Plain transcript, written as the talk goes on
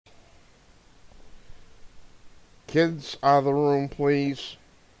Kids out of the room, please.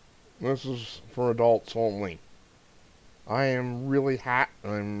 This is for adults only. I am really hot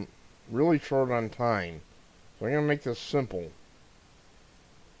and I'm really short on time. So I'm going to make this simple.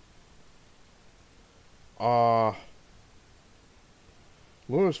 Louis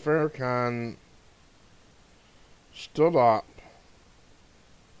Farrakhan stood up.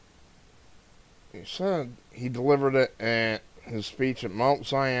 He said he delivered it at his speech at Mount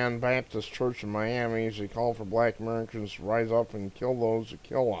Zion Baptist Church in Miami as he called for black Americans to rise up and kill those who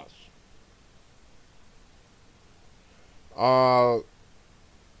kill us.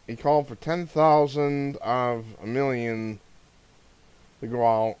 He called for 10,000 of a million to go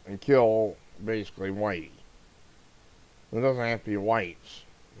out and kill basically white. It doesn't have to be whites.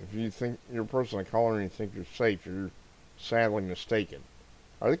 If you think you're a person of color and you think you're safe, you're sadly mistaken.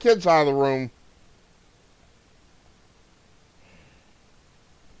 Are the kids out of the room?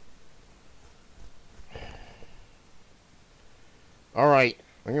 Alright,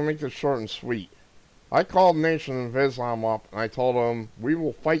 I'm going to make this short and sweet. I called Nation of Islam up and I told them we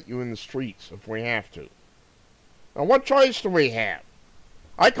will fight you in the streets if we have to. Now what choice do we have?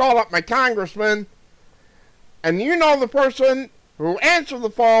 I called up my congressman, and you know the person who answered the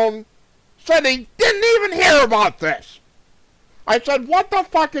phone said he didn't even hear about this. I said, what the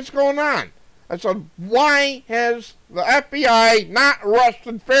fuck is going on? I said, why has the FBI not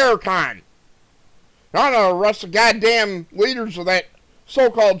arrested Farrakhan? You ought to arrest the goddamn leaders of that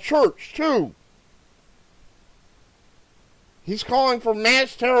so-called church, too. He's calling for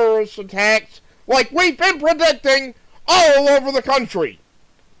mass terrorist attacks like we've been predicting all over the country.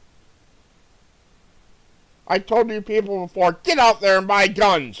 I told you people before, get out there and buy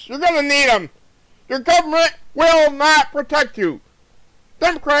guns. You're going to need them. Your government will not protect you.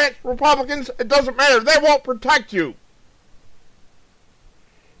 Democrats, Republicans, it doesn't matter. They won't protect you.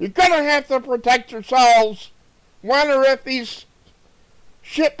 You're going to have to protect yourselves when or if these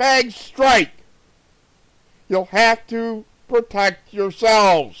shitbags strike. You'll have to protect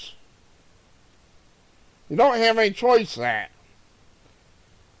yourselves. You don't have any choice in that.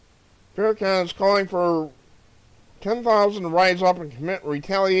 Farrakhan is calling for 10,000 to rise up and commit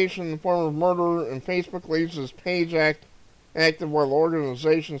retaliation in the form of murder, and Facebook leaves his page active while the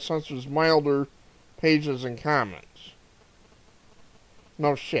organization censors milder pages and comments.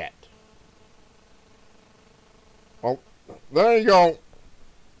 No shit. Well, there you go.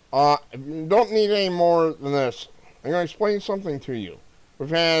 You don't need any more than this. I'm going to explain something to you. We've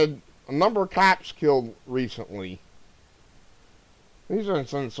had a number of cops killed recently. These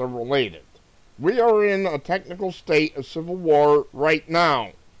incidents are related. We are in a technical state of civil war right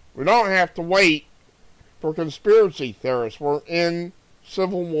now. We don't have to wait for conspiracy theorists. We're in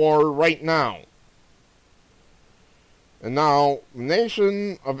civil war right now. And now, the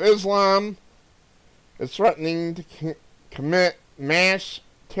Nation of Islam is threatening to commit mass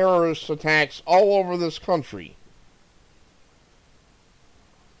terrorist attacks all over this country.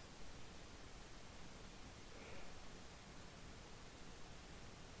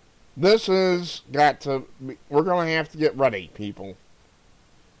 This has got to be, we're going to have to get ready, people.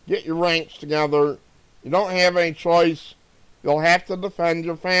 Get your ranks together. You don't have any choice. You'll have to defend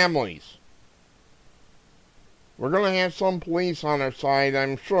your families. We're going to have some police on our side,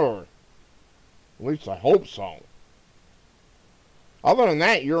 I'm sure. At least I hope so. Other than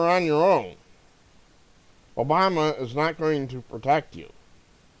that, you're on your own. Obama is not going to protect you.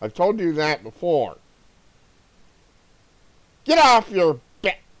 I've told you that before. Get off your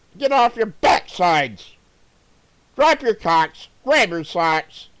backsides. Drop your cocks. Grab your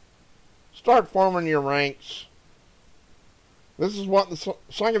socks. Start forming your ranks. This is what the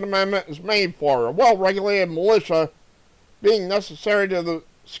Second Amendment is made for. A well-regulated militia being necessary to the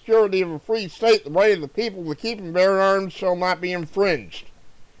security of a free state, the right of the people to keep and bear arms shall not be infringed.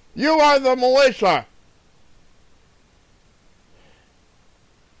 You are the militia.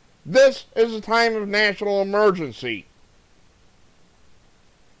 This is a time of national emergency.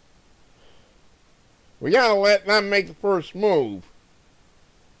 We gotta let them make the first move.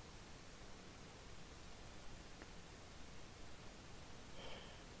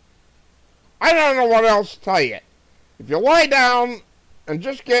 I don't know what else to tell you. If you lie down and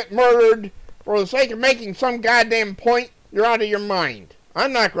just get murdered for the sake of making some goddamn point, you're out of your mind.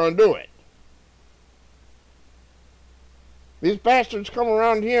 I'm not going to do it. These bastards come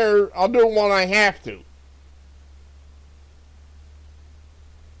around here, I'll do what I have to.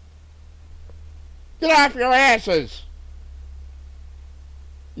 Get off your asses.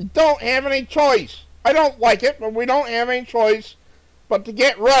 You don't have any choice. I don't like it, but we don't have any choice but to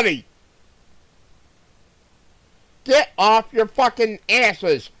get ready. Get off your fucking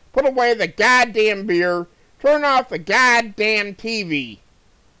asses. Put away the goddamn beer. Turn off the goddamn TV.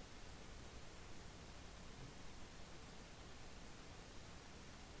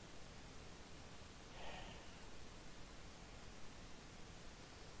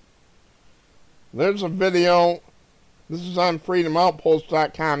 There's a video. This is on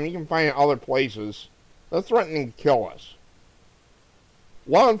freedomoutpost.com. You can find it other places. They're threatening to kill us.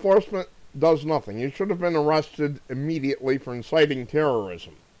 Law enforcement does nothing. You should have been arrested immediately for inciting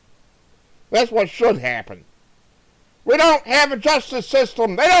terrorism. That's what should happen. We don't have a justice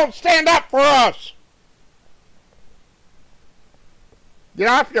system. They don't stand up for us. Get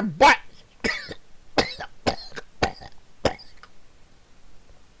off your butt.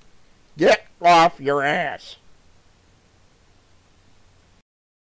 Get off your ass.